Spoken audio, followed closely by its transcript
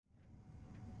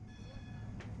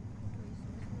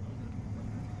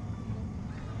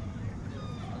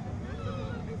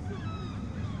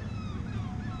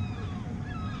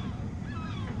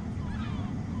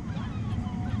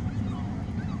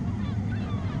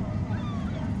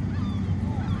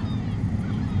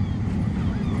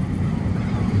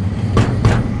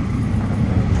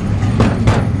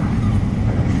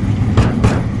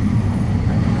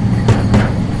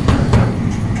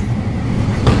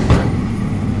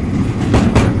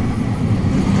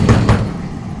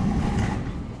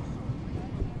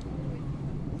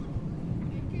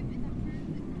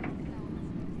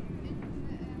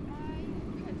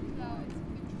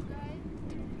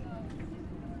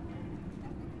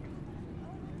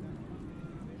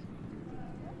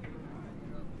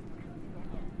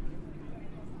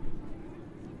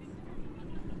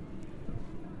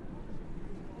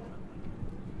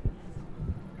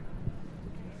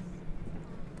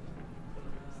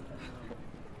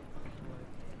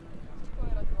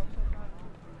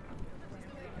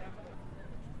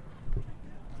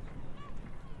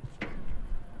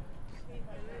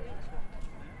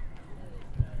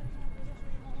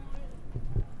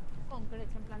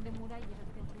plan de muralla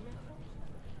techo lejos.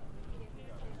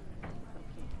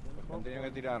 Pues han tenido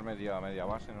que tirar media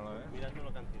base, ¿no lo ves? Mira todo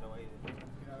lo que han tirado ahí.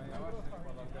 Tira media base.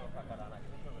 Por donde los sacarán aquí,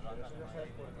 pero lo han Pero eso ya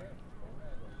sabes por qué.